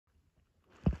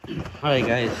Alright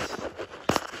guys,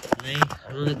 today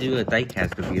I'm gonna do a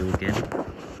diecast review again,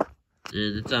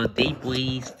 and it's on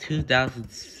Blaney's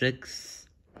 2006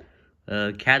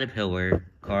 Caterpillar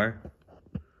car.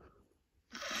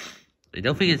 I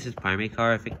don't think it's his primary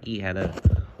car. I think he had a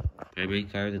primary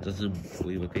car that doesn't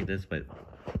really look like this, but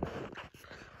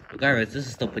regardless, this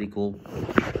is still pretty cool.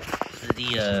 This is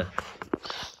the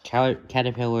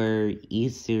Caterpillar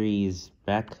E-Series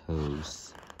backhoes.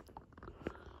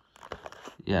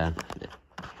 Yeah,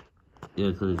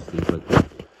 it's interesting, but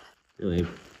anyway,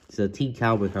 it's a Team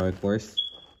Cowboy car, of course.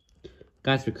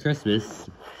 Guys, for Christmas,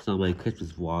 it's on my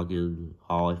Christmas vlog and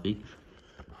haul, I think.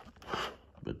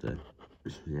 But there's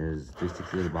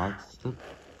 360 in the box and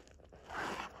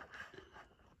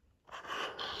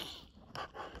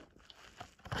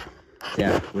stuff.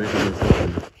 Yeah, where's this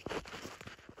one?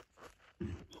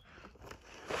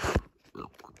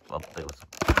 There was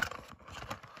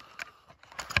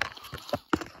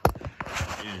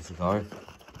here's the car.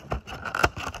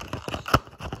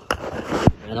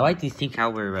 And I like these Team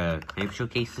Cowboy frame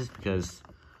showcases because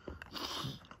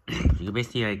you can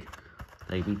basically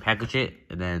like repackage it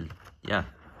and then yeah.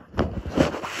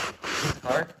 This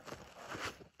car.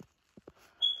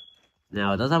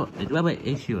 Now it do have an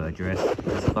issue address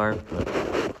this car, but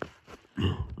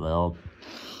well,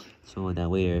 so that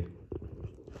later.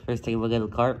 First take a look at the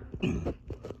car.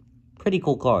 Pretty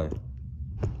cool car.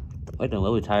 I like the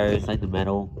lower tires, like the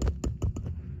metal.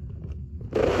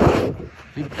 I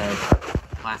think the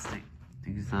plastic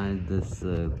inside this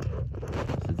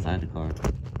inside the car.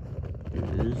 Here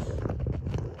it is.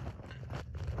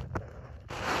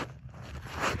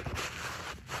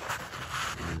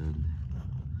 And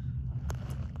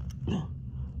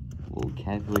little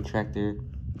Caterpillar tractor.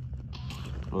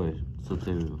 Or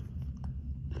something.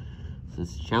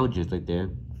 There's challenges right there.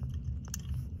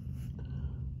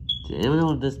 Do anyone know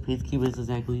what this paint scheme is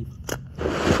exactly? But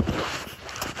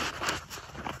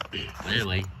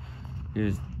anyway,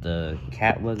 here's the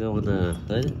cat logo on the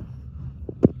hood.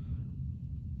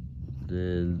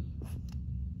 Then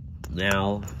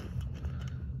now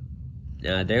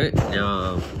I'm gonna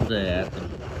have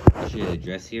to show you the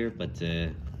address here, but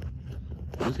I'm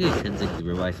just gonna 10 seconds to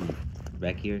revise some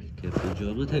back here. I'm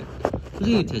gonna take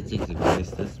 10 seconds to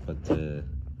revise this, but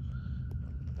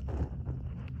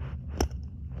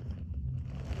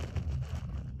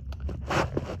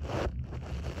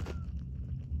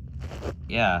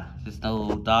yeah, just a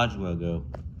little Dodge logo.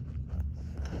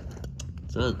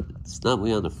 It's not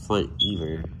really on the front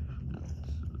either.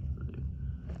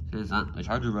 It's not, the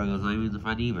Charger logo is not even in the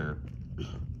front either.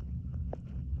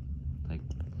 Like,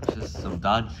 it's just some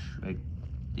Dodge, like,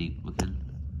 deep looking.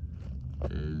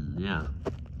 And yeah.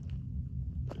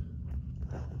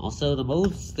 Also, the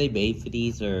molds they made for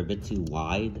these are a bit too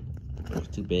wide, or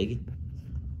too big.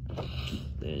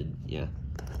 And yeah.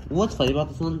 What's funny about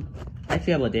this one? I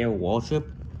actually have a Darren Waltrip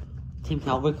Team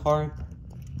Cowboy car,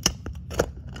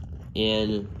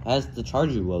 and has the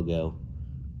Charger logo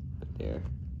right there,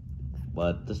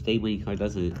 but the Stately car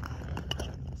doesn't.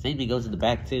 Same thing goes in the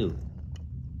back too.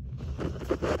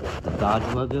 The Dodge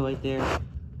logo right there,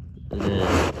 and then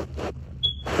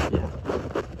yeah.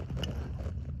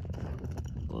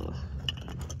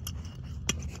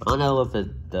 I don't know if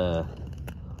it's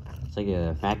like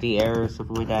a factory error or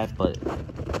something like that, but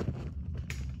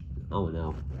I don't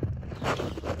know.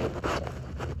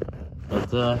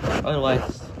 But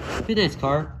otherwise, pretty nice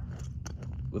car.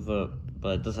 But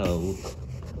it does have a,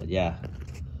 but yeah.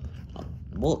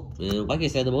 Well, like I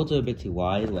said, the motor a bit too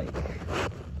wide. Like,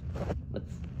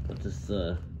 let's just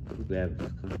grab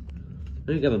this car.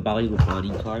 Let me grab a body with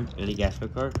body car and a Nascar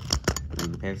car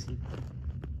in comparison.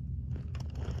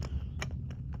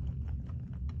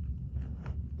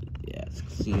 Yeah, as you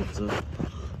can see, it's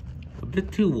a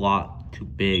bit too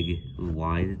big and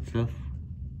wide and stuff.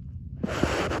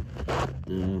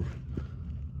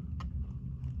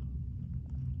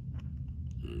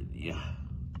 Yeah.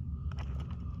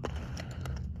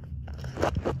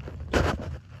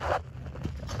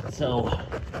 So,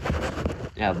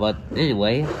 yeah, but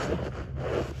anyway,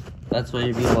 that's my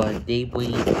review on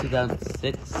Blaney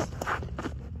 2006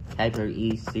 Caterpillar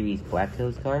E-Series Black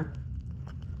Hills car.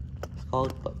 It's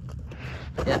called, but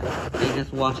yeah, thank you guys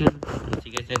for watching. See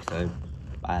you guys next time.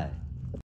 Bye.